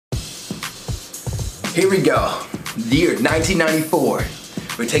Here we go. The year 1994.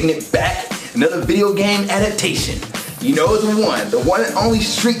 We're taking it back. Another video game adaptation. You know the one and only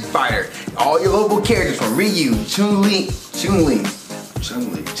Street Fighter. All your local characters from Ryu, Chun-Li.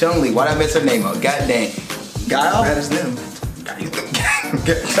 Why did I mess her name up? God dang. Guile? That is them.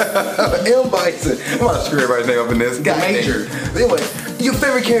 M. Bison. I'm about to screw everybody's name up in this. God Major. Anyway, your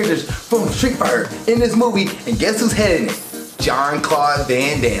favorite characters from Street Fighter in this movie, and guess who's heading it? Jean-Claude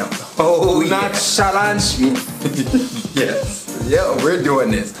Van Damme. Oh, not Shalansky. Yes. Yeah, we're doing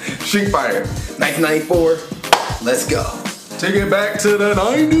this. Street Fighter, 1994. Let's go. Take it back to the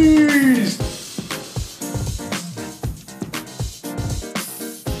 90s.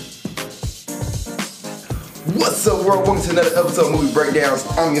 What's up, world? Welcome to another episode of Movie Breakdowns.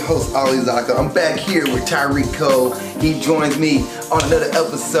 I'm your host, Zakka. I'm back here with Tyreik. He joins me on another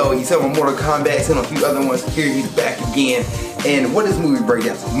episode. He's on Mortal Kombat, he's on a few other ones. Here he's back again. And what is Movie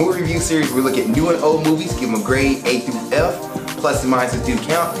Breakdowns? A movie review series where we look at new and old movies, give them a grade A through F, plus and minuses do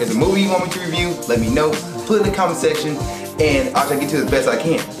count. If there's a movie you want me to review, let me know. Put it in the comment section, and I'll try to get to it as best I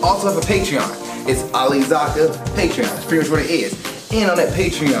can. Also have a Patreon. It's Zakka Patreon. That's pretty much what it is. And on that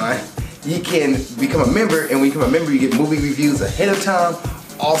Patreon, you can become a member, and when you become a member, you get movie reviews ahead of time.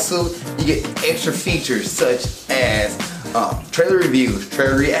 Also, you get extra features such as trailer reviews,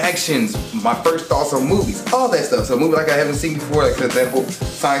 trailer reactions, my first thoughts on movies, all that stuff. So a movie like I haven't seen before, like for example,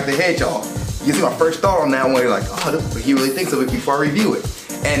 Sonic the Hedgehog. You see my first thought on that one, you're like, oh, he really thinks of it before I review it.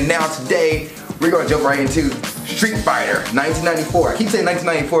 And now today, we're gonna jump right into Street Fighter 1994. I keep saying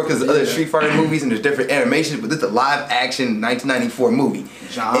 1994 because there's other Street Fighter movies and there's different animations, but this is a live action 1994 movie.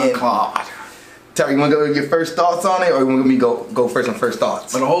 Jean-Claude. Terry, you wanna go with your first thoughts on it, or you want me to go first on first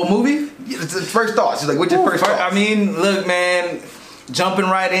thoughts? For the whole movie? Yeah, it's the first thoughts. Just like, what's your first thoughts? I mean, look, man, jumping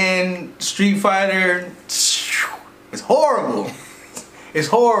right in, Street Fighter, it's horrible. It's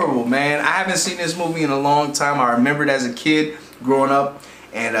horrible, man. I haven't seen this movie in a long time. I remember it as a kid growing up,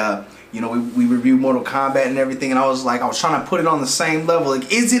 and you know, we reviewed Mortal Kombat and everything, and I was trying to put it on the same level. Like,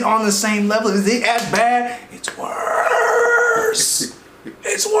 is it on the same level? Is it as bad? It's worse.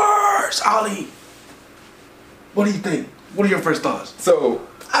 It's worse. Ali, what do you think? What are your first thoughts? So,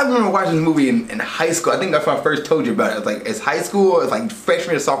 I remember watching this movie in high school. I think that's when I first told you about it. It was like, it's high school, it's like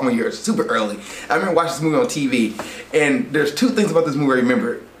freshman or sophomore year, it's super early. I remember watching this movie on TV, and there's two things about this movie I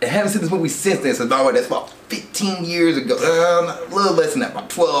remember. I haven't seen this movie since then, so that's about 15 years ago. A little less than that, about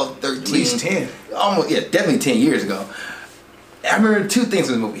 12, 13. At least 10. Almost, yeah, definitely 10 years ago. I remember two things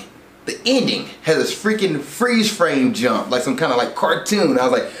in the movie. The ending has this freaking freeze frame jump, like some kind of like cartoon. I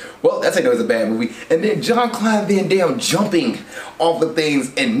was like, well, that's how I know it's a bad movie. And then Jean-Claude Van Damme jumping off the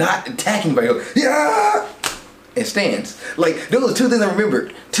things and not attacking by yeah, and stands. Like, those are two things I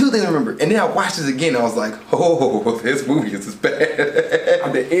remembered. And then I watched this again and I was like, oh, this movie is just bad.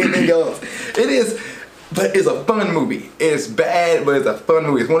 The ending goes. It is, but it's a fun movie. It's bad, but it's a fun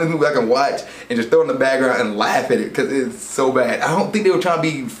movie. It's one of those movies I can watch and just throw in the background and laugh at it because it's so bad. I don't think they were trying to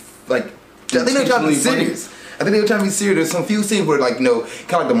be like, I think they were trying to be serious. I think they were trying to be serious. There's some few scenes where, like, you know,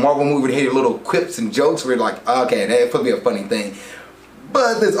 kind of like the Marvel movie where they had little quips and jokes where like, okay, that's supposed to be a funny thing.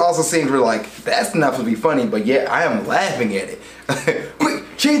 But there's also scenes where like, that's not supposed to be funny, but yet I am laughing at it. Quick,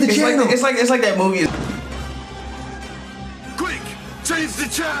 change the channel. It's like that movie. Quick, change the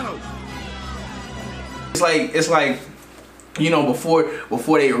channel. It's like, you know, before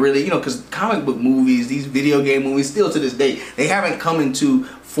they really, you know, because comic book movies, these video game movies, still to this day, they haven't come into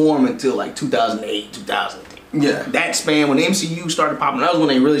form until like 2008, 2010. Yeah. That span, when the MCU started popping, that was when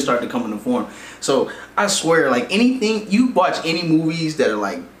they really started to come into form. So I swear, like, anything, you watch any movies that are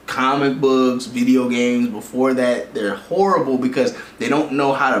like comic books, video games, before that, they're horrible because they don't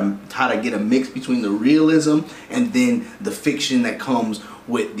know how to get a mix between the realism and then the fiction that comes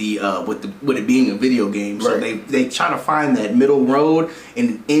with it being a video game. So they try to find that middle road, and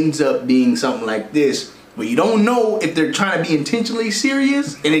it ends up being something like this, where you don't know if they're trying to be intentionally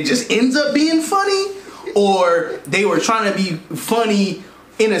serious and it just ends up being funny, or they were trying to be funny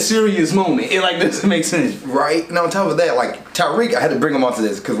in a serious moment. It like doesn't make sense. Right? And on top of that, like, Tyreik, I had to bring him onto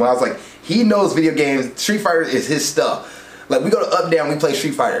this because when I was like, he knows video games, Street Fighter is his stuff. Like, we go to Up Down, we play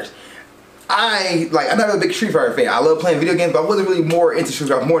Street Fighters. I'm not a big Street Fighter fan. I love playing video games, but I wasn't really more into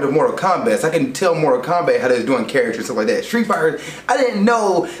Street Fighter, more to Mortal Kombat. So I can tell Mortal Kombat how they was doing characters and stuff like that. Street Fighter, I didn't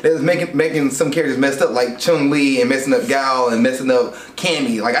know they was making some characters messed up, like Chun-Li and messing up Guile and messing up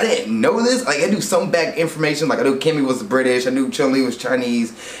Cammy. Like, I didn't know this. Like, I knew some back information. Like, I knew Cammy was British. I knew Chun-Li was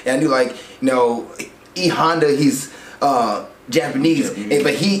Chinese. And I knew, like, you know, E Honda, he's Japanese.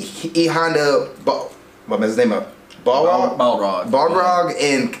 But E Honda, what was his name up? Balrog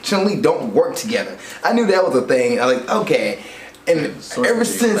and Chun-Li don't work together. I knew that was a thing. I was like, okay. And Source ever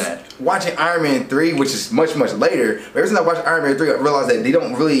material since bad. watching Iron Man 3, which is much later, but ever since I watched Iron Man 3, I realized that they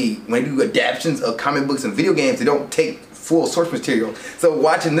don't really, when they do adaptations of comic books and video games, they don't take full source material. So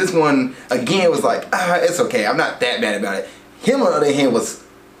watching this one again was like, it's okay. I'm not that bad about it. Him, on the other hand, was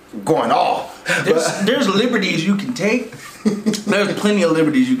going off. There's liberties you can take. There's plenty of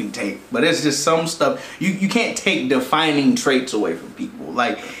liberties you can take, but it's just some stuff you can't take defining traits away from people.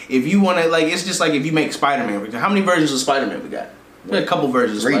 Like if you want to, like it's just like if you make Spider-Man. How many versions of Spider-Man we got? We got a couple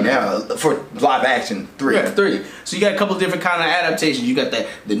versions. Of 3 Spider-Man. now for live action. 3. Yeah, 3. So you got a couple different kind of adaptations. You got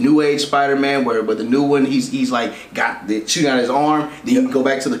the new age Spider-Man, where the new one he's like got the shooting on his arm. Then you can go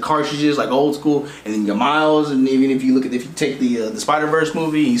back to the cartridges like old school, and then your Miles. And even if you take the Spider-Verse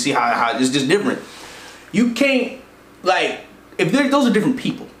movie, you see how it's just different. You can't like if those are different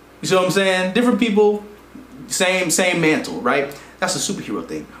people. You see what I'm saying? Different people, same mantle, right? That's a superhero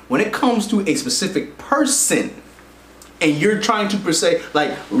thing. When it comes to a specific person, and you're trying to per se,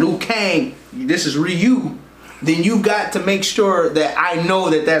 like Liu Kang, this is Ryu, then you got to make sure that I know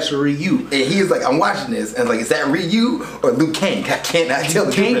that that's Ryu. And he is like, I'm watching this, and like, is that Ryu or Liu Kang? I cannot tell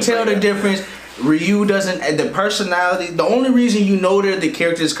the difference. Can't tell the difference. Ryu doesn't, the personality, the only reason you know they're the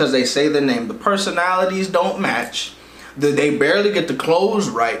characters because they say the name. The personalities don't match. They barely get the clothes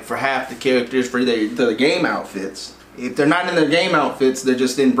right for half the characters for the game outfits. If they're not in their game outfits, they're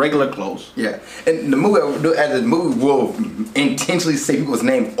just in regular clothes. Yeah, and the movie will intentionally say people's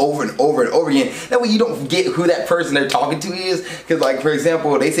name over and over and over again. That way you don't forget who that person they're talking to is. Because, like, for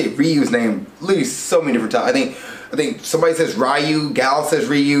example, they say Ryu's name literally so many different times. I think somebody says Ryu, Gal says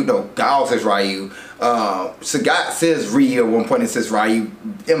Ryu, no, Gal says Ryu. Sagat says Ryu at one point, it says Ryu.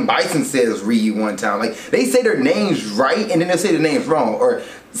 M. Bison says Ryu one time. Like, they say their names right and then they say their names wrong. Or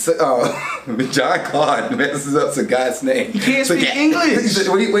John Claude messes up Sagat's name. He can't speak English. He said,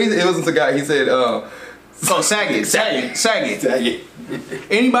 it wasn't Sagat, he said, Sagat.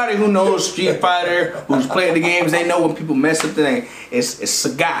 Anybody who knows Street Fighter, who's played the games, they know when people mess up the name. It's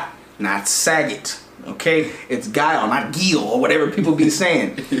Sagat, not Sagat. Okay, it's Guile, not Gil, or whatever people be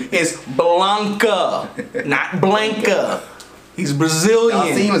saying. It's Blanca, not Blanca. He's Brazilian.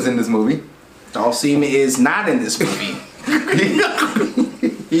 Dalsim is in this movie. Dalsim is not in this movie.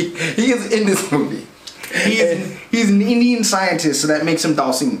 he is in this movie. He's an Indian scientist, so that makes him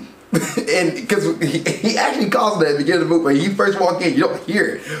Dalsim. And because he actually calls him that at the beginning of the movie. When he first walk in, you don't hear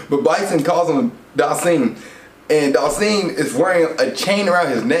it. But Bison calls him Dalsim. And Dalsim is wearing a chain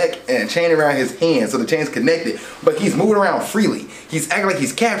around his neck and a chain around his hand, so the chain's connected. But he's moving around freely. He's acting like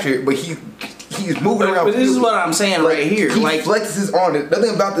he's captured, but he's moving around. But this is what I'm saying right here. He like flexes his arm.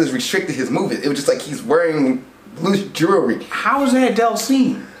 Nothing about this restricted his movement. It was just like he's wearing loose jewelry. How is that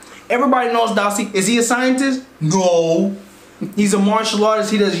Dalsim? Everybody knows Dalsim. Is he a scientist? No. He's a martial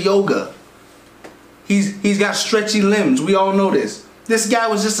artist. He does yoga. He's got stretchy limbs. We all know this. This guy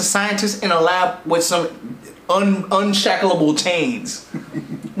was just a scientist in a lab with some unshackleable chains.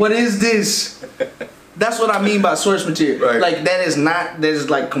 What is this? That's what I mean by source material. Right. Like that is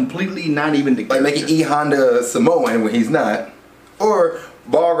like completely not even the like making E Honda Samoan when he's not, or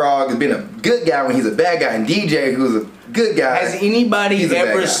Balrog has been a good guy when he's a bad guy, and DJ who's a good guy. Has anybody he's a bad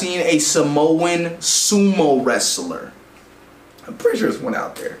ever guy. seen a Samoan sumo wrestler? I'm pretty sure there's one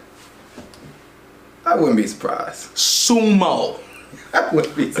out there. I wouldn't be surprised. Sumo. I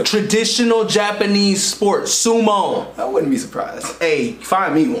wouldn't be surprised. Traditional Japanese sport, sumo. I wouldn't be surprised. Hey,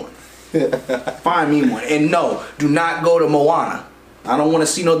 find me one. Find me one. And no, do not go to Moana. I don't want to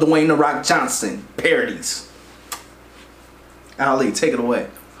see no Dwayne "The Rock" Johnson parodies. Ali, take it away.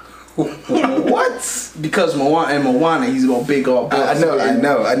 What? Because Moana, he's all big, all built. I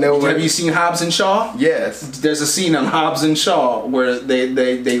know. Have you seen Hobbs and Shaw? Yes. There's a scene on Hobbs and Shaw where they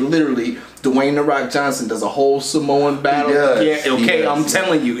literally, Dwayne "The Rock" Johnson does a whole Samoan battle. He Okay, does. I'm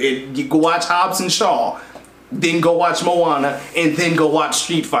telling you, you go watch Hobbs and Shaw, then go watch Moana, and then go watch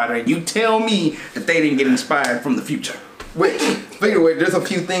Street Fighter. And you tell me that they didn't get inspired from the future. Wait, speaking of which, there's a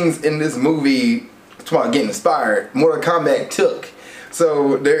few things in this movie talking about getting inspired. Mortal Kombat took.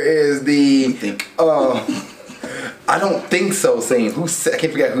 So there is the I don't think so scene. I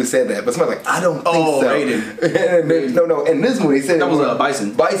can't forget who said that, but somebody like, I don't think so. Raiden. No. In this movie, he said That was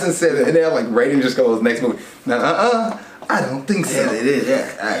Bison. Bison said it, and then like Raiden just goes next movie. I don't think so. Yeah, it is.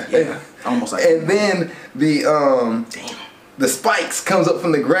 Yeah. Almost like. And then the spikes comes up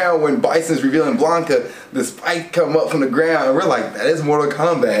from the ground when Bison's revealing Blanca. The spike come up from the ground, and we're like, that is Mortal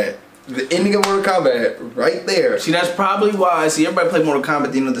Kombat. The ending of Mortal Kombat, right there. See, that's probably why. See, everybody played Mortal Kombat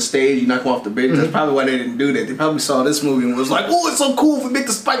at the end of the stage. You knock them off the bridge. That's probably why they didn't do that. They probably saw this movie and was like, "Oh, it's so cool if we make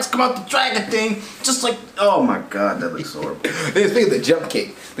the spikes come out the dragon thing." Just like, oh my god, that looks horrible. Then speaking of the jump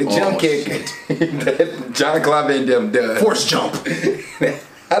kick, that Jean-Claude Van Damme does. Force jump.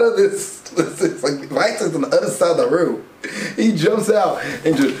 Out of this, it's like Bison's on the other side of the room. He jumps out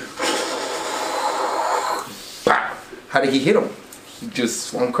and just. Pow. How did he hit him? He just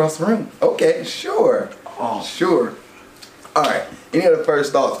swung across the room. Okay, sure. Oh. Sure. Alright, any other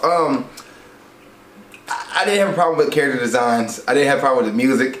first thoughts? I didn't have a problem with character designs. I didn't have a problem with the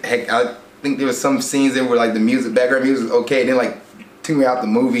music. Heck, I think there was some scenes in where like the music, background music was okay, and then like took me out the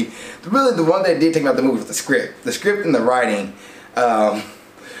movie. Really the one that did take me out the movie was the script. The script and the writing.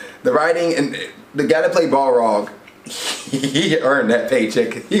 The writing and the guy that played Balrog, he earned that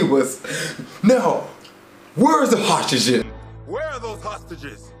paycheck. He was, no, where's the hostages? Where are those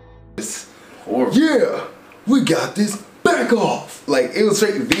hostages? Horrible. Yeah, we got this. Back off. Like it was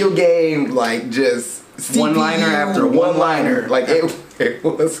straight video game. Like just one-liner after one-liner. Like it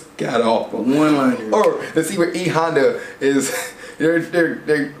was god awful. One-liner. Or the scene where E Honda is,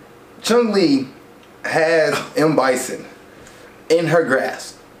 they're Chun-Li has M. Bison in her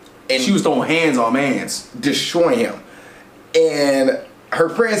grasp, and She was throwing hands on mans. destroying him. And her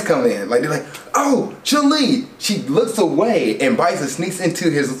friends come in, like they're like, "Oh, Chun-Li!" She looks away, and Bison sneaks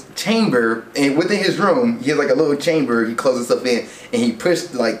into his chamber, and within his room, he has like a little chamber. He closes himself in, and he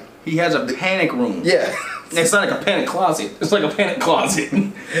pushed like, He has a panic room. yeah. It's not like a panic closet. It's like a panic closet.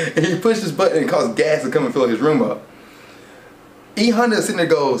 And he pushed his button and caused gas to come and fill his room up. E Honda sitting there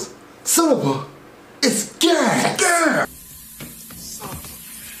goes, "Son of a, it's gas!" Gas!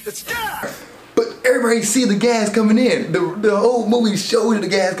 It's gas! But everybody see the gas coming in. The whole movie showed the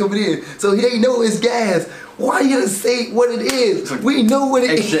gas coming in. So he ain't know it's gas. Why you gonna say what it is? We know what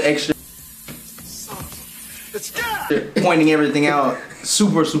it is. Extra. It's gas! Pointing everything out.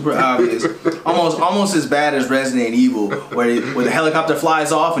 Super obvious. Almost as bad as Resident Evil, where the helicopter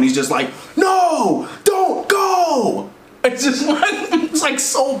flies off and he's just like, "No, don't go." It's like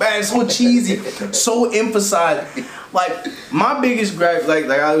so bad, so cheesy, so emphasized. Like my biggest gripe, like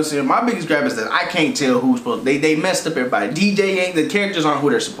I was saying, my biggest gripe is that I can't tell who's supposed. They messed up everybody. DJ ain't, the characters aren't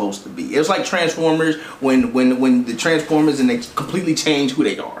who they're supposed to be. It was like Transformers when the Transformers and they completely change who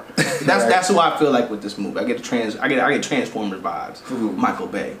they are. That's who I feel like with this movie. I get Transformers vibes. Ooh. Michael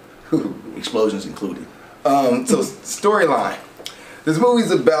Bay, explosions included. So storyline. This movie is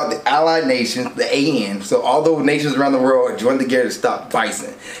about the Allied Nations, the AN. So all the nations around the world joined together to stop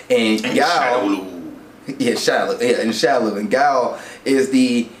Bison. And Gal, Shadaloo. And Gal is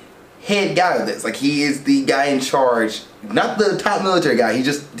the head guy of this. Like he is the guy in charge, not the top military guy. He's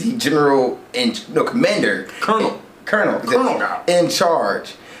just the general and commander, Colonel guy in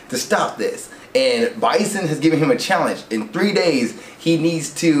charge to stop this. And Bison has given him a challenge. In 3 days, he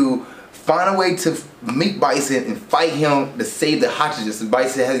needs to find a way to meet Bison and fight him to save the hostages. So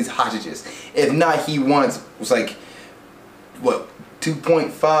Bison has these hostages. If not, he wants, it's like, what,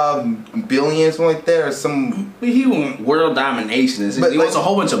 2.5 billion, something like that, or some. He wants world domination. He wants a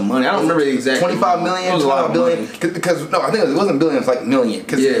whole bunch of money. I don't remember the exact. 25 million, 25 billion. Because no, I think it wasn't billion. It was like million.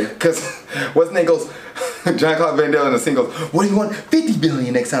 Because what's the name goes. Jean-Claude Van Damme in the scene goes, "What do you want? 50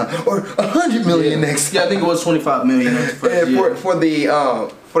 billion next time, or 100 million next time?" Yeah, I think it was 25 million.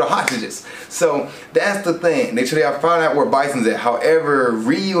 For the hostages. So that's the thing. They should have found out where Bison's at. However,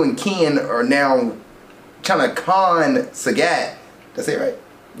 Ryu and Ken are now trying to con Sagat. That's it, right?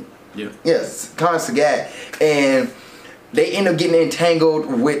 Yeah. Yes, con Sagat, and they end up getting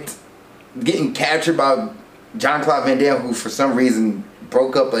entangled with getting captured by Jean-Claude Van Damme, who for some reason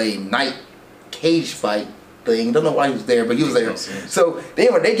broke up a night cage fight thing. Don't know why he was there, but he was there. So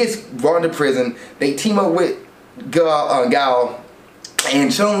they get brought into prison. They team up with Gal,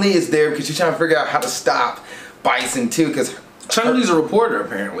 and Chun-Li is there because she's trying to figure out how to stop Bison too. Because Chun-Li's a reporter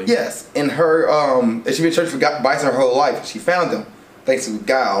apparently. Yes, and her she's been searching for Bison her whole life. She found him thanks to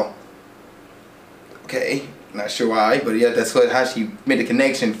Gal. Okay, not sure why, but yeah, that's how she made the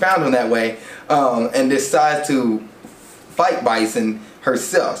connection. Found him that way, and decides to fight Bison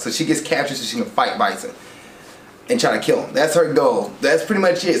herself. So she gets captured so she can fight Bison and try to kill him. That's her goal. That's pretty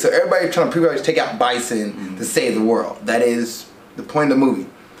much it. So everybody's trying to pretty much take out Bison to save the world. That is the point of the movie.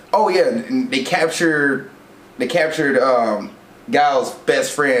 Oh yeah, they captured Gal's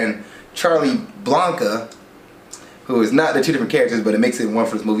best friend, Charlie Blanca, who is not the two different characters, but it makes it one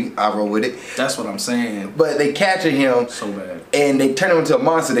for this movie. I roll with it. That's what I'm saying. But they capture him so bad, and they turn him into a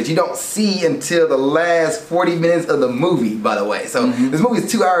monster that you don't see until the last 40 minutes of the movie, by the way. So this movie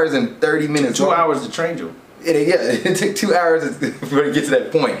is 2 hours and 30 minutes 2 long. hours to train you. It took 2 hours for it to get to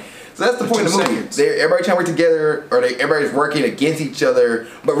that point. So that's the point of the movie. Everybody trying to work together, or everybody's working against each other.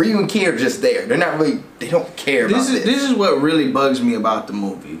 But Ryu and Ken are just there. They're not really. They don't care about this. This is what really bugs me about the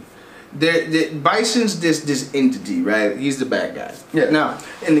movie. Bison's this entity, right? He's the bad guy. Yeah. Now,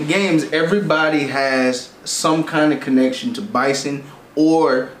 in the games, everybody has some kind of connection to Bison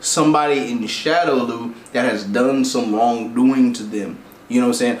or somebody in Shadowloo that has done some wrongdoing to them. You know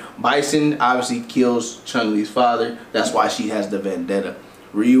what I'm saying? Bison obviously kills Chun-Li's father. That's why she has the vendetta.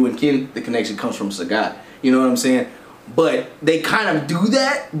 Ryu and Ken, the connection comes from Sagat. You know what I'm saying? But they kind of do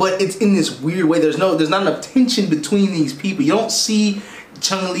that, but it's in this weird way. There's not enough tension between these people. You don't see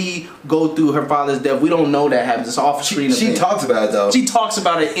Chun-Li go through her father's death. We don't know that happens. It's off screen. She talks about it though. She talks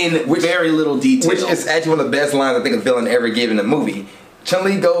about it in very little detail. Which is actually one of the best lines I think a villain ever gave in the movie.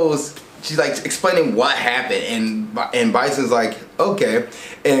 Chun-Li goes, she's like explaining what happened, and Bison's like, okay.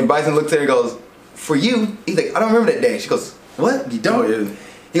 And Bison looks at her and goes, for you, he's like, I don't remember that day. She goes, what? You don't? Oh, yeah.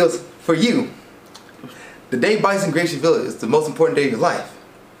 He goes, for you, the day Bison graced your village is the most important day of your life.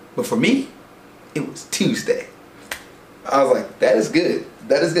 But for me, it was Tuesday. I was like, that is good.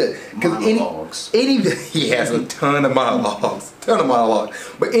 That is good. Because he has a ton of monologues.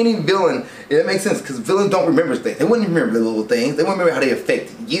 But any villain, it makes sense because villains don't remember things. They wouldn't remember the little things. They wouldn't remember how they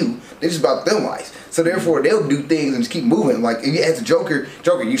affect you. They're just about their lives. So therefore, they'll do things and just keep moving. Like if you ask Joker,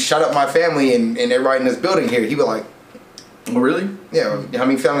 you shut up my family and everybody in this building here, he'd be like, oh really? Yeah. How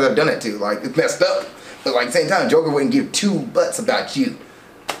many families I've done it to? Like it's messed up. But like at the same time, Joker wouldn't give two butts about you,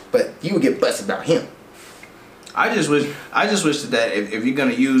 but you would get butts about him. I just wish that if you're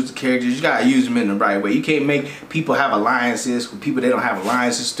gonna use the characters, you gotta use them in the right way. You can't make people have alliances with people they don't have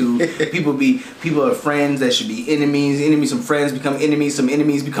alliances to. people are friends that should be enemies. Some friends become enemies. Some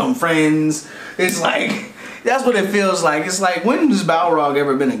enemies become friends. It's like that's what it feels like. It's like, when has Balrog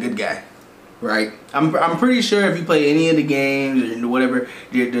ever been a good guy? Right. I'm pretty sure if you play any of the games or whatever,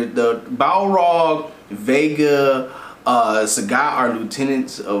 the Balrog, Vega, Sagat are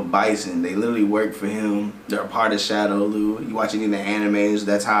lieutenants of Bison. They literally work for him. They're a part of Shadowloo. You watch any of the animes,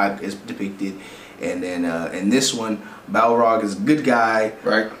 that's how it's depicted. And then in this one, Balrog is a good guy.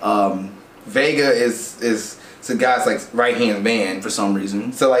 Right. Vega is Sagat's like right hand man for some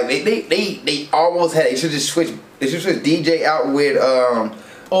reason. So like they almost had, they should switch DJ out with oh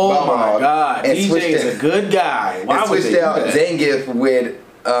Balrog, my god, DJ is a good guy. Why would they do out that? Zangief with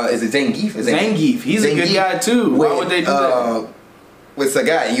is it Zangief? Zangief. He's a good guy too. Why would they do that? With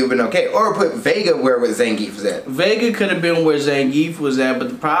Sagat, you've been okay. Or put Vega where Zangief was at. Vega could have been where Zangief was at, but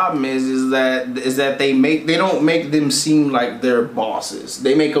the problem is that they don't make them seem like they're bosses.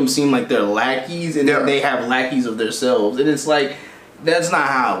 They make them seem like they're lackeys, and then they have lackeys of themselves. And it's like, that's not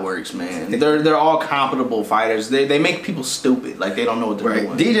how it works, man. They're all compatible fighters. They make people stupid, like they don't know what they're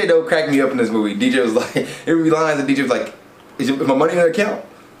doing. DJ though cracked me up in this movie. DJ was like, every line that DJ was like, is my money in the account?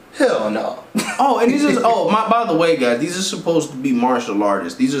 Hell no. Oh, and these are by the way, guys, these are supposed to be martial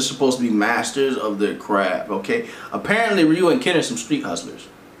artists. These are supposed to be masters of their craft, okay? Apparently Ryu and Ken are some street hustlers.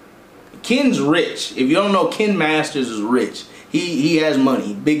 Ken's rich. If you don't know, Ken Masters is rich. He has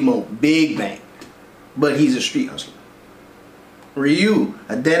money, big bank. But he's a street hustler. Ryu,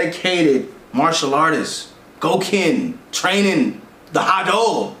 a dedicated martial artist. Go Ken, training the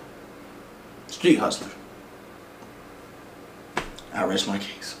Hado. Street hustler. I rest my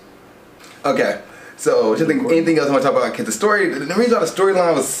case. Okay, so just think anything else I want to talk about? Because the reason why the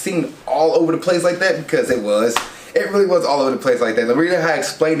storyline was seen all over the place like that, because it really was all over the place like that. The reason how I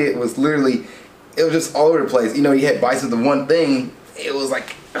explained it was literally, it was just all over the place. You know, you had Bison, the one thing, it was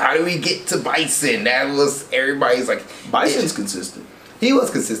like, how do we get to Bison? That was, everybody's like... Bison's consistent. He was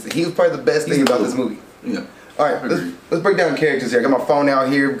consistent. He was probably the best thing about this movie. Yeah. Alright, let's break down characters here. I got my phone out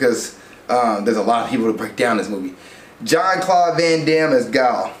here because there's a lot of people to break down this movie. Jean-Claude Van Damme as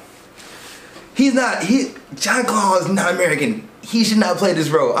Gal. Jean-Claude is not American. He should not play this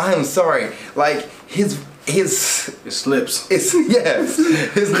role. I am sorry. Like his slips. His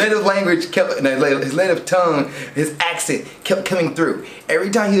native language his native tongue, his accent kept coming through.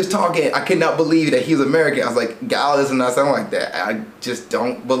 Every time he was talking, I could not believe that he was American. I was like, Gal does not sound like that. I just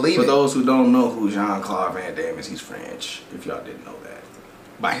don't believe it. For those who don't know who Jean-Claude Van Damme is, he's French. If y'all didn't know that.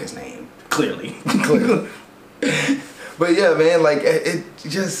 By his name. Clearly. But yeah, man, like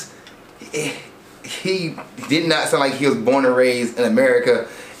he did not sound like he was born and raised in America,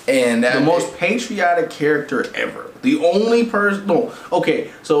 and the most patriotic character ever. The only person. No,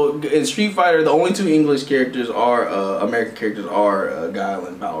 okay. So in Street Fighter, the only two English characters are American characters are Guile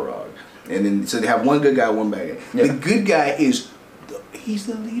and Balrog, and then so they have one good guy, one bad guy. Yeah. The good guy he's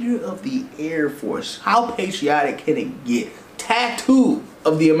the leader of the Air Force. How patriotic can it get? Tattoo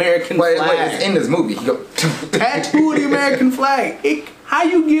of the American Wait, flag. it's in this movie. He go, Tattoo of the American flag. How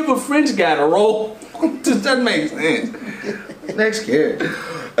you give a French guy a role? Just doesn't make sense. Next character.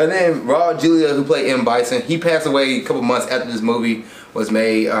 And then Raul Julia, who played M. Bison, he passed away a couple months after this movie was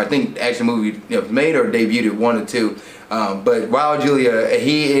made. I think the action movie was made or debuted, one or two. But Raul Julia,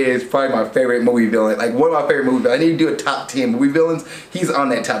 he is probably my favorite movie villain. Like one of my favorite movie villains. I need to do a top 10 movie villains. He's on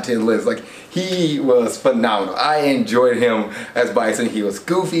that top 10 list. Like he was phenomenal. I enjoyed him as Bison. He was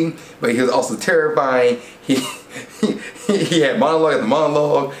goofy, but he was also terrifying. He had monologue after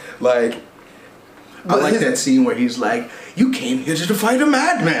monologue. Like I like that scene where he's like, "You came here to fight a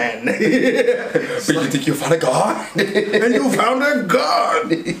madman." But you think you found a god? And you found a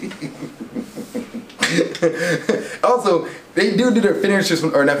god. Also, they do their finishers,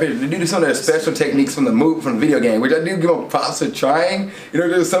 or not finishers, they do some of their special techniques from the video game, which I do give them props for trying. You know,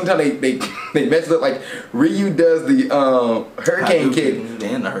 there's sometimes they mess it up, like Ryu does the hurricane kick.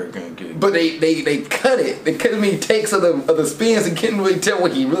 And the hurricane kick. But they cut it. They cut many takes of the spins and couldn't really tell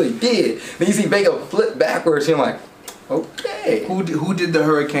what he really did. Then you see Vega flip backwards and you're like, okay. Who did the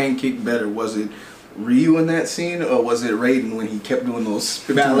hurricane kick better? Was it Ryu in that scene, or was it Raiden when he kept doing those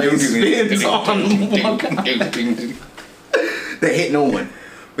ballet spins on one guy? They hit no one.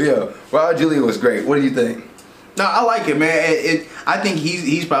 But yeah, Raul Julia was great. What do you think? No, I like it, man. I think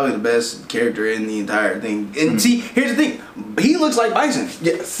he's probably the best character in the entire thing. And see, here's the thing: he looks like Bison.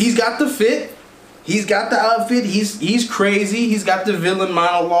 Yes, he's got the fit. He's got the outfit. He's crazy. He's got the villain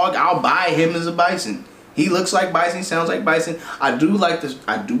monologue. I'll buy him as a Bison. He looks like Bison. He sounds like Bison. I do like this.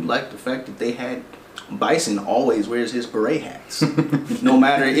 I do like the fact that they had Bison always wears his beret hats. No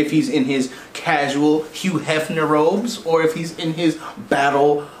matter if he's in his casual Hugh Hefner robes or if he's in his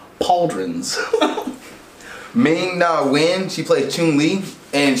battle pauldrons. Ming Na Wen, she plays Chun-Li,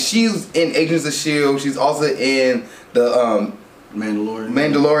 and she's in Agents of S.H.I.E.L.D. She's also in the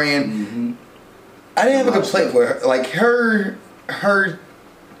Mandalorian. Mm-hmm. I didn't have a complaint with her. Like her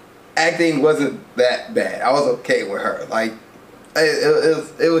acting wasn't that bad. I was okay with her. Like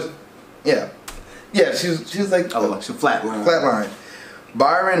it was yeah. Yeah, she was like she's flatline. Flatline.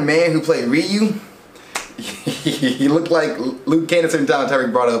 Byron, man who played Ryu, he looked like Luke Cannon certain time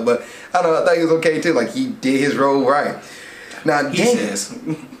Tyreik brought up, but I don't know, I thought he was okay too. Like he did his role right. Now he says,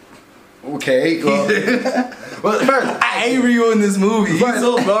 okay, well, well first I hate Ryu in this movie. He's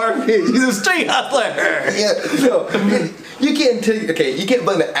so garbage. He's a street hustler. Yeah, no, you can't tell. Okay, you can't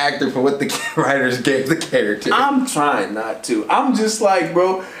blame the actor for what the writers gave the character. I'm trying not to. I'm just like,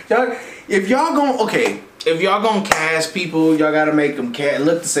 bro, if y'all gonna cast people, y'all gotta make them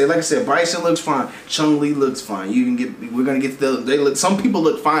look the same. Like I said, Bryson looks fine. Chun-Li looks fine. We're gonna get some people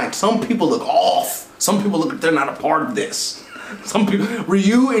look fine. Some people look off. Some people look like they're not a part of this. Some people,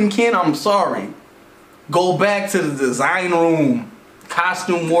 Ryu and Ken, I'm sorry. Go back to the design room.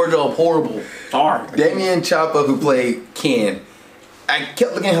 Costume wardrobe, horrible. Sorry. Damien Chapa, who played Ken, I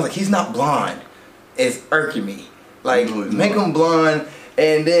kept looking at him like, he's not blonde. It's irking me. Like, make him blonde,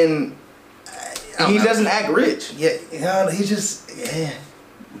 and then he doesn't act rich. Yeah, you know, he just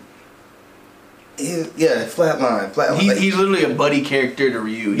flatline. He's literally a buddy character to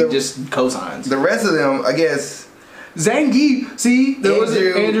Ryu. He just cosigns. The rest of them, I guess. Zangief. See,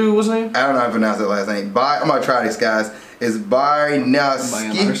 Andrew. What's his name? I don't know how to pronounce that last name. I'm gonna try this, guys. Is Bynarski?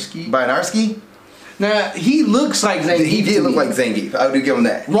 Now he looks like Zangief. He did look like Zangief. I do give him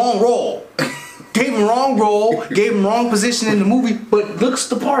that. Wrong role. Gave him wrong role. Gave him wrong position in the movie, but looks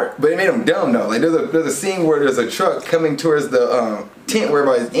the part. But it made him dumb though. Like there's a scene where there's a truck coming towards the tent where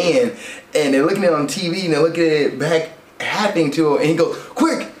everybody's in, and they're looking at it on TV and they're looking at it back happening to him, and he goes,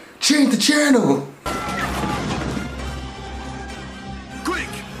 "Quick, change the channel."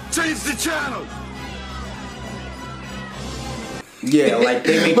 Change the channel! Yeah, like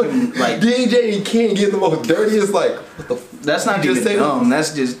they make him like DJ and Ken get the most dirtiest, like what the that's not just dumb.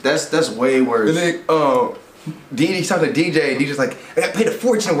 That's way worse. And then DD's talking to DJ and DJ's like, I got paid a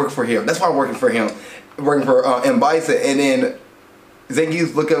fortune to work for him. That's why I'm working for him. Working for M. Bison. And then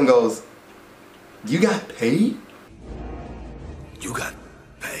Zangief looks at him and goes, "You got paid?" You got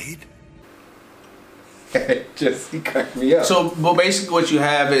paid? He cracked me up. So, but basically, what you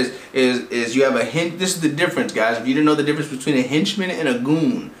have is you have a hint. This is the difference, guys. If you didn't know the difference between a henchman and a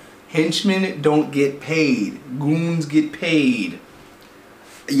goon, henchmen don't get paid. Goons get paid.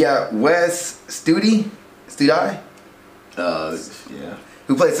 Yeah, Wes Studi, yeah.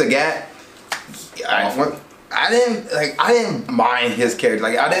 who plays Sagat. I didn't mind his character.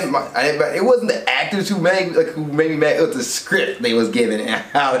 Like it wasn't the actors who made me mad. It was the script they was given. And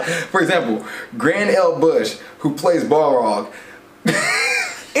how, for example, Grand L. Bush, who plays Balrog.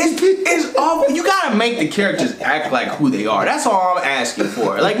 Is It's awful. You gotta make the characters act like who they are. That's all I'm asking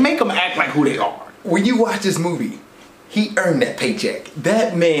for. Like, make them act like who they are. When you watch this movie, he earned that paycheck.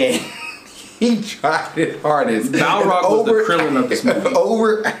 That man, he tried his hardest. Balrog was the Krillin of this movie.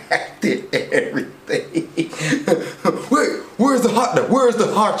 Overacted everything. Where's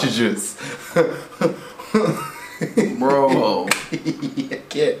the hostages? Bro. I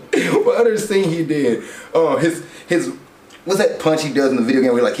can't. What other thing he did? His what's that punch he does in the video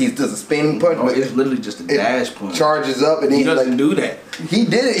game where like he does a spinning punch? Oh, it's literally just a dash punch. Charges up and he doesn't do that. He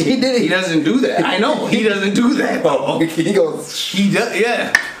did it. He did it. He doesn't do that. I know. He doesn't do that. He goes. He does.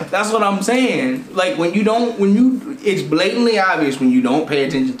 Yeah. That's what I'm saying. Like it's blatantly obvious when you don't pay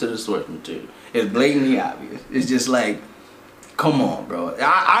attention to the source material. It's blatantly obvious. It's just like, come on, bro.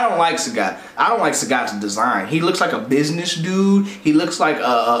 I don't like Sagat. I don't like Sagat's design. He looks like a business dude. He looks like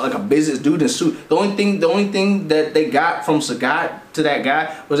a business dude in a suit. The only thing that they got from Sagat to that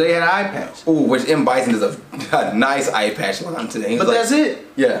guy was they had an eye patch. Ooh, which M. Bison is a nice eye patch on today. But like, that's it.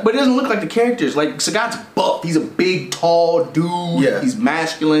 Yeah. But it doesn't look like the characters. Like, Sagat's buff. He's a big, tall dude. Yeah. He's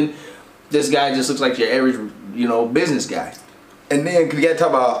masculine. This guy just looks like your average, business guy. And then we gotta talk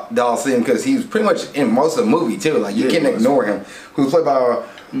about Dawson because he's pretty much in most of the movie too. Like you can't ignore him. Who's played by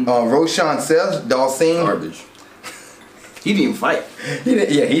Roshan Self, Dawson. Garbage. He didn't even fight.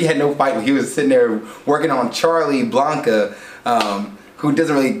 He had no fight. He was sitting there working on Charlie Blanca, who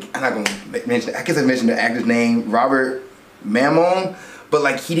doesn't really. I'm not gonna mention. I guess I mentioned the actor's name, Robert Mammon, but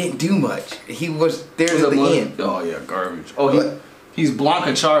like he didn't do much. He was there at the end. Oh yeah, garbage. Oh, he's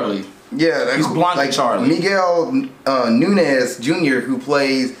Blanca Charlie. Yeah, he's Blanca Charlie. Miguel Nunez Jr., who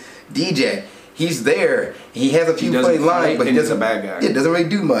plays DJ, he's there. He has a few funny lines, but he's a bad guy. Yeah, doesn't really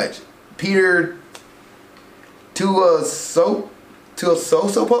do much. Peter Tuasosopo.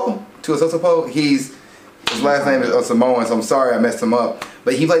 His last name is Samoan, so I'm sorry I messed him up.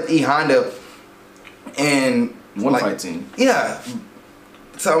 But he played E Honda and one fight scene. Yeah.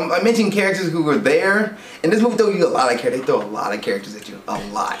 So I mentioned characters who were there, and this movie throw you a lot of characters. They throw a lot of characters at you, a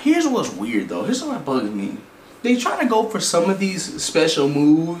lot. Here's what's weird though. Here's what bugs me. They try to go for some of these special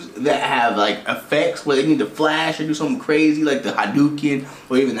moves that have like effects where they need to flash or do something crazy like the Hadouken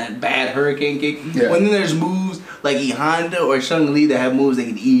or even that bad hurricane kick. Yeah. When then there's moves like E Honda or Shang-Li that have moves they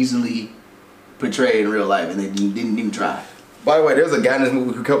can easily portray in real life and they didn't even try. By the way, there's a guy in this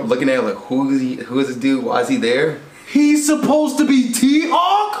movie who kept looking at it like, who is he? Who is this dude? Why is he there? He's supposed to be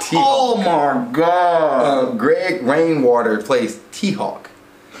T-Hawk? Oh my god. Greg Rainwater plays T-Hawk.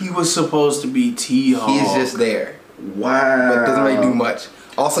 He was supposed to be T-Hawk. He's just there. Wow. But doesn't really do much.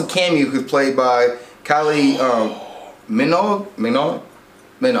 Also Cameo, who's played by Kylie Minogue.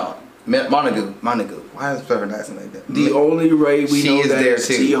 Why is her last name like that? The only way we know that there it's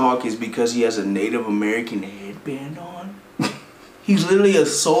too. T-Hawk is because he has a Native American headband on. He's literally a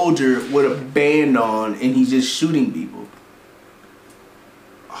soldier with a band on and he's just shooting people.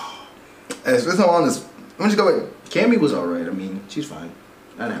 And it's on this. I'm just go with Cammy was alright. I mean, she's fine.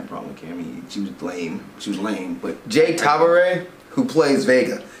 I didn't have a problem with Cammy. She was lame. She was lame, but Jay Tabare, who plays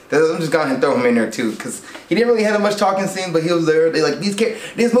Vega. I'm just going to throw him in there too, because he didn't really have that much talking scenes, but he was there. They like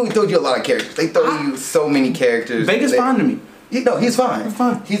this movie throws you a lot of characters. They throw you so many characters. Vega's fine to me. No, he's fine. He's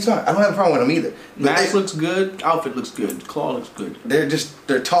fine. He's fine. I don't have a problem with him either. Mask looks good. Outfit looks good. Claw looks good. They're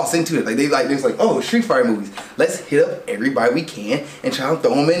tossed into it. They're like, oh, Street Fighter movies. Let's hit up everybody we can and try to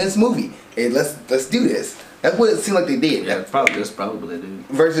throw them in this movie. Hey, let's do this. That's what it seemed like they did. Yeah, that's probably what they did.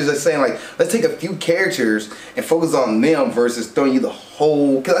 Versus just saying like, let's take a few characters and focus on them versus throwing you the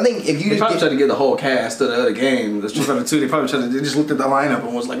whole. Because I think if you they probably tried to get the whole cast to the other game, the Street Fighter 2, they just looked at the lineup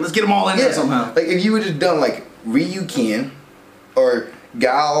and was like, let's get them all in there somehow. Like if you would just done like Ryu Ken or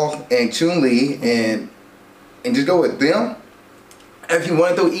Gao and Chun-Li and just go with them. If you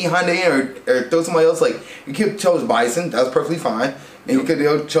want to throw E Honda in or throw somebody else, like you could have chose Bison, that was perfectly fine. And you could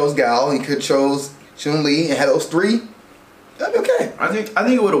have chose Gao, you could have chose Chun-Li and had those three. That'd be okay. I think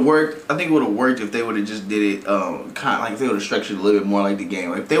it would have worked. I think it would have worked if they would have just did it kind of like if they would have structured it a little bit more like the game.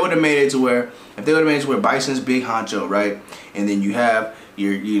 Like if they would have made it to where Bison's big honcho, right? And then you have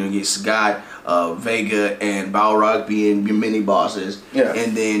your Sagat, Vega, and Balrog being your mini bosses. Yeah.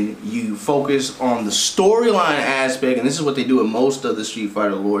 And then you focus on the storyline aspect, and this is what they do in most of the Street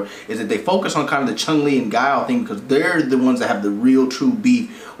Fighter lore, is that they focus on kind of the Chun-Li and Guile thing because they're the ones that have the real true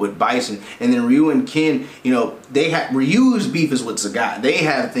beef with Bison. And then Ryu and Ken, Ryu's beef is with Sagat. They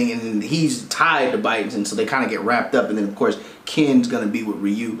have a thing, and he's tied to Bison, so they kind of get wrapped up. And then of course Ken's gonna be with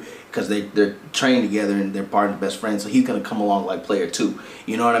Ryu because they're trained together and they're part of best friends, so he's gonna come along like player 2.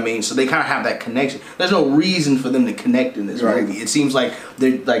 You know what I mean? So they kind of have that connection. There's no reason for them to connect in this movie. It seems like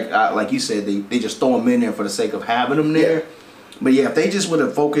they're like you said, they just throw them in there for the sake of having them there. Yeah. But yeah, if they just would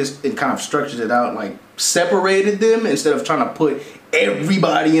have focused and kind of structured it out, like separated them instead of trying to put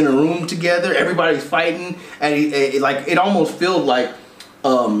everybody in a room together, everybody's fighting, and it almost felt like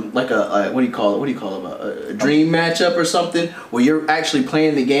a what do you call it, a dream matchup or something, where you're actually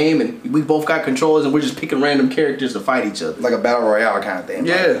playing the game and we both got controllers and we're just picking random characters to fight each other, like a battle royale kind of thing.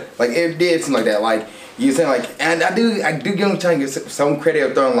 Yeah, like it did seem like that. Like you saying, like, and I do give them trying to get some credit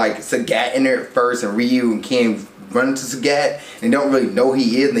of throwing like Sagat in there at first, and Ryu and Ken run into Sagat and don't really know who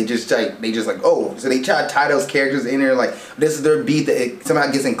he is, and they just like oh, so they try to tie those characters in there, like this is their beef that it somehow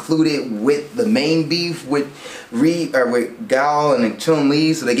gets included with the main beef with with Gao and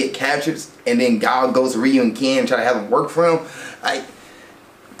Chun-Li, so they get captured, and then Gao goes to Ryu and Ken and try to have them work for him. I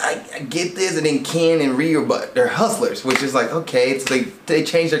get this, and then Ken and Ryu, but they're hustlers, which is like okay, it's they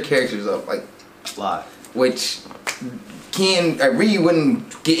change their characters up like a lot, which Ryu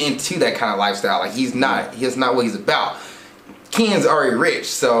wouldn't get into that kind of lifestyle. Like he's not what he's about. Ken's already rich,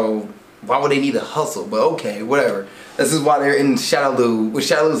 so why would they need to hustle? But okay, whatever. This is why they're in Shadaloo, which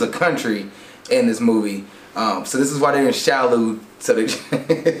Shadaloo is a country in this movie. So this is why they're in Shadaloo. So they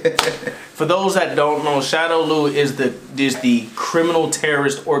for those that don't know, Shadaloo is the criminal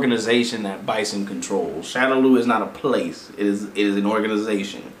terrorist organization that Bison controls. Shadaloo is not a place; it is an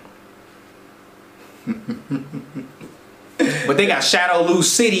organization. But they got Shadaloo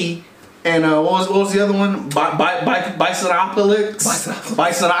City, and what was the other one? Bisonopolis. So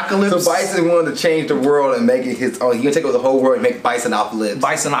Bison wanted to change the world and make it his own. He's gonna take over the whole world and make Bisonopolis.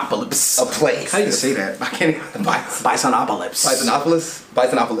 Bisonopolis. A place. How do you say that? I can't. Bisonopolis.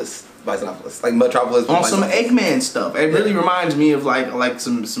 Bisonopolis. Like Metropolis. On some Eggman stuff. It really reminds me of like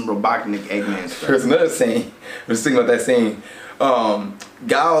some Robotnik Eggman stuff. There's another scene. I was thinking about that scene.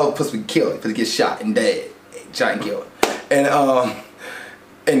 Gao was supposed to be killed, supposed to get shot and dead. Shot and killed.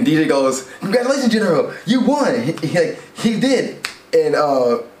 And DJ goes, "Congratulations, General, you won." He did. And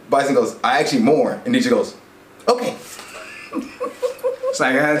Bison goes, "I actually more." And DJ goes, "Okay." It's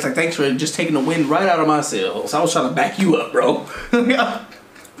like thanks for just taking the wind right out of my sails. I was trying to back you up, bro.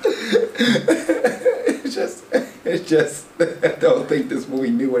 It's just I don't think this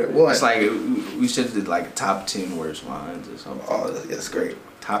movie knew what it was. It's like we should have did like top 10 worst lines or something. Oh, that's great.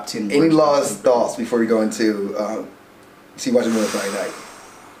 Top 10. Any last thoughts before we go into watching movie Friday night?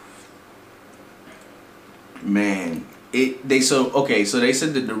 Man, they said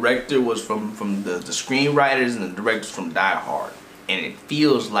the director was from the screenwriters and the directors from Die Hard, and it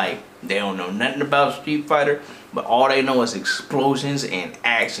feels like they don't know nothing about Street Fighter, but all they know is explosions and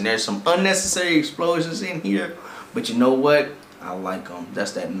action. There's some unnecessary explosions in here, but you know what? I like them.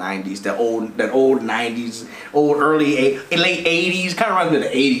 That's that 90s, that old 90s, late 80s, kind of reminds me of the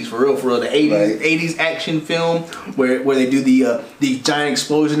 80s for real. The 80s, right. 80s action film where they do the giant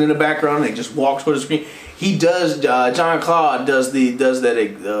explosion in the background and they just walk towards the screen. He does. Jean-Claude does the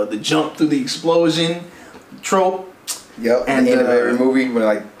jump through the explosion trope. Yep. And in every movie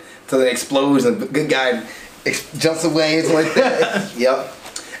when so it explodes and the good guy jumps away and something like that. Yep.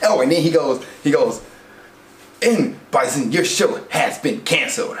 Oh, and then he goes. "And Bison, your show has been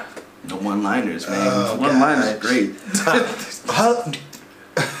canceled." The one-liners, man. Oh, one-liners, great.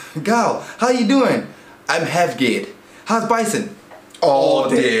 Gal, how you doing? I'm half dead. How's Bison? All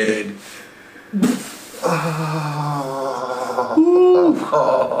dead.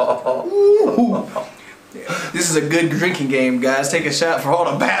 This is a good drinking game, guys. Take a shot for all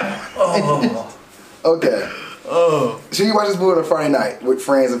the bad. Okay. Should you watch this movie on a Friday night with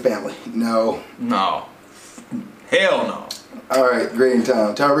friends and family? No. No. Hell no. Alright, grading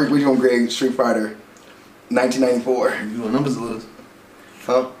time. Tyreik, we gonna grade Street Fighter 1994. You want numbers or letters?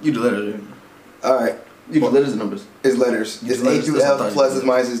 Huh? You do letters. Alright. You do letters or numbers? It's letters. It's A through F, pluses,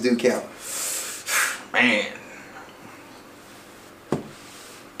 minuses do count. Man.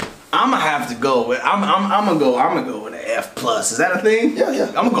 I'm gonna have to go with I'm gonna go with an F plus. Is that a thing? Yeah.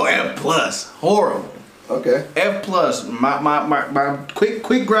 I'm gonna go F plus. Horrible. Okay. F plus. My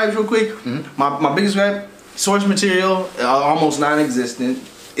quick gripes real quick. Mm-hmm. My biggest gripe, source material, almost non-existent.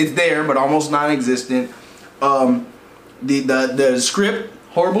 It's there, but almost non-existent. The script,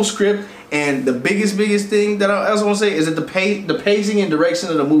 horrible script, and the biggest thing that I also want to say is that the pacing and direction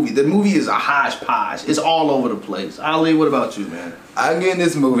of the movie. The movie is a hodgepodge. It's all over the place. Ali, what about you, man? I'm getting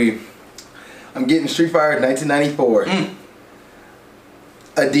this movie. I'm getting Street Fighter 1994.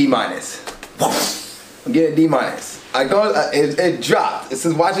 A D minus. I'm getting a D minus. It dropped.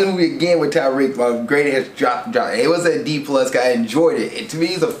 Since watching the movie again with Tyreik, my grade has dropped. It was a D plus. I enjoyed it. To me,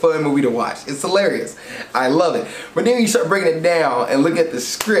 it's a fun movie to watch. It's hilarious. I love it. But then you start breaking it down and look at the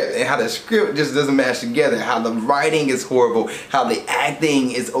script and how the script just doesn't match together. How the writing is horrible. How the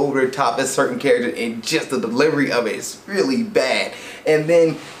acting is over the top of certain characters, and just the delivery of it is really bad. And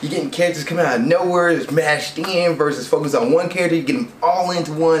then you're getting characters coming out of nowhere, it's mashed in versus focus on one character. You get them all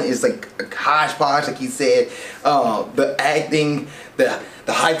into one. It's like a hodgepodge, like he said. The acting, the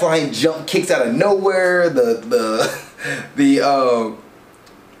high flying jump kicks out of nowhere. The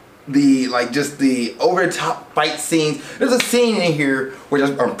like just the over the top fight scenes. There's a scene in here which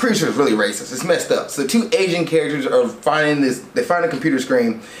I'm pretty sure is really racist. It's messed up. So two Asian characters are finding this. They find a computer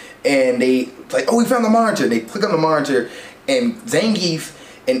screen, and they like, oh, we found the monitor. They click on the monitor, and Zangief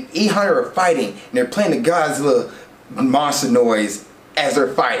and E-Hunter are fighting, and they're playing the Godzilla monster noise as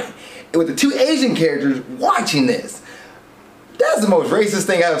they're fighting. And with the two Asian characters watching this, that's the most racist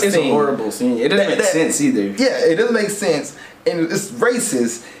thing I've seen. It's a horrible scene. It doesn't make sense either. Yeah, it doesn't make sense, and it's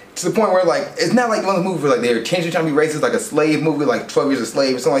racist to the point where like it's not like one of the movies where like they're intentionally trying to be racist, like a slave movie, like 12 Years a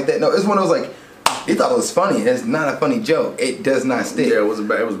Slave or something like that. No, it's one of those like they thought it was funny, and it's not a funny joke. It does not stick. Yeah, it was a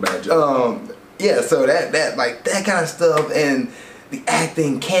bad joke. Yeah, so that like that kind of stuff, and the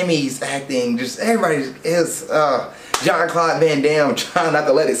acting, Cammy's acting, just everybody is Jean-Claude Van Damme trying not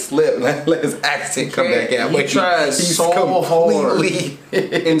to let it slip, let his accent come back out. He tries so hard,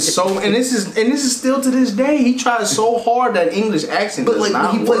 and this is still to this day. He tries so hard that English accent. But like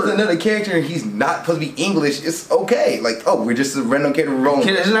when he plays another character and he's not supposed to be English, it's okay. Like, oh, we're just a random character rolling.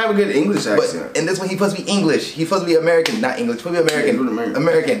 He doesn't have a good English accent. But and this one he's supposed to be English. He's supposed to be American, not English. He's supposed to be American.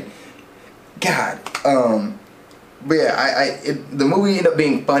 American. God. But yeah, the movie ended up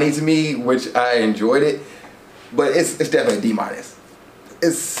being funny to me, which I enjoyed it. But it's definitely a D minus.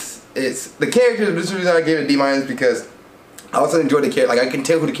 It's the characters. This is the reason I gave it a D minus, because I also enjoy the character. Like I can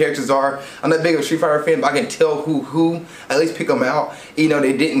tell who the characters are. I'm not big of a Street Fighter fan, but I can tell who. At least pick them out. You know,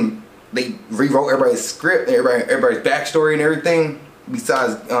 they rewrote everybody's script, everybody's backstory and everything.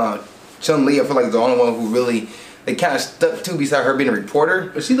 Besides Chun-Li, I feel like the only one who really they kind of stuck to, besides her being a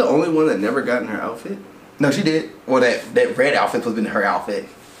reporter. Was she the only one that never got in her outfit? No, she did. Well, that red outfit was in her outfit.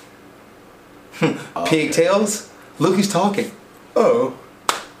 Pigtails? Look who's talking. Oh.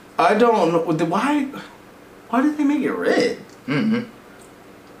 I don't know. Why did they make it red? Mm-hmm.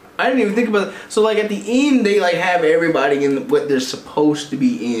 I didn't even think about it. So like at the end, they like have everybody in what they're supposed to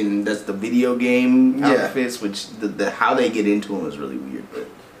be in. That's the video game outfits, which the how they get into them is really weird. But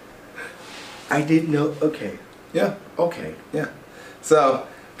I didn't know. Okay. Yeah. Okay. Yeah. So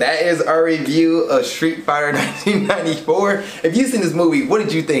that is our review of Street Fighter 1994. If you've seen this movie, what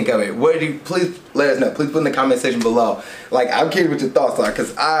did you think of it? Please let us know. Please put in the comment section below. Like, I'm curious what your thoughts are,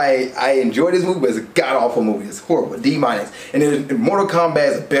 because I enjoyed this movie, but it's a god-awful movie. It's horrible. D minus. And then Mortal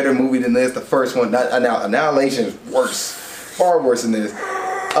Kombat is a better movie than this. The first one, Annihilation, is worse. Far worse than this.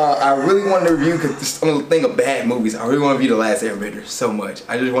 I really wanted to review, because on the thing of bad movies, I really want to review The Last Airbender so much.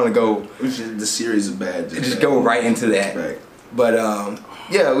 I just want to go. The series is bad. Just go right into that. Right. But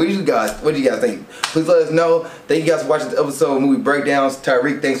yeah, what do you guys think? Please let us know. Thank you guys for watching this episode of Movie Breakdowns.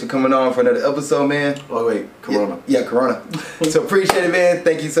 Tyreik, thanks for coming on for another episode, man. Oh wait, Corona. Yeah, Corona. So appreciate it, man.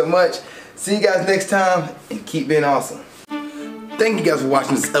 Thank you so much. See you guys next time, and keep being awesome. Thank you guys for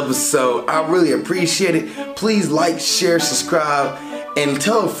watching this episode. I really appreciate it. Please like, share, subscribe, and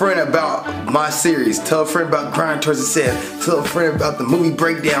tell a friend about my series. Tell a friend about Grind Towards Success. Tell a friend about the Movie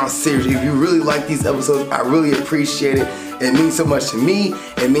Breakdown series. If you really like these episodes, I really appreciate it. It means so much to me.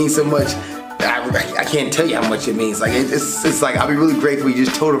 It means so much. I can't tell you how much it means. Like it's like I'll be really grateful you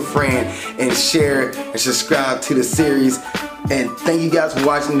just told a friend and share and subscribe to the series. And thank you guys for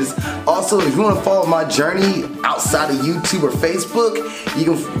watching this. Also, if you want to follow my journey outside of YouTube or Facebook, you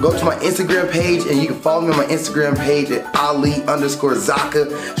can go to my Instagram page and you can follow me on my Instagram page at Ali_Zakka.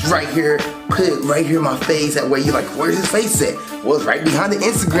 It's right here. Put it right here in my face. That way you're like, where's his face at? Well, it's right behind the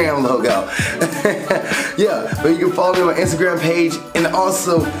Instagram logo. Yeah, but you can follow me on my Instagram page. And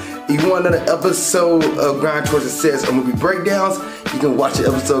also, if you want another episode of Grind Towards Success or Movie Breakdowns, you can watch the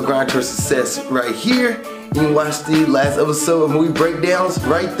episode of Grind Towards Success right here. You can watch the last episode of Movie Breakdowns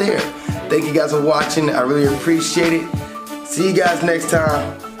right there. Thank you guys for watching. I really appreciate it. See you guys next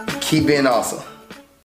time. Keep being awesome.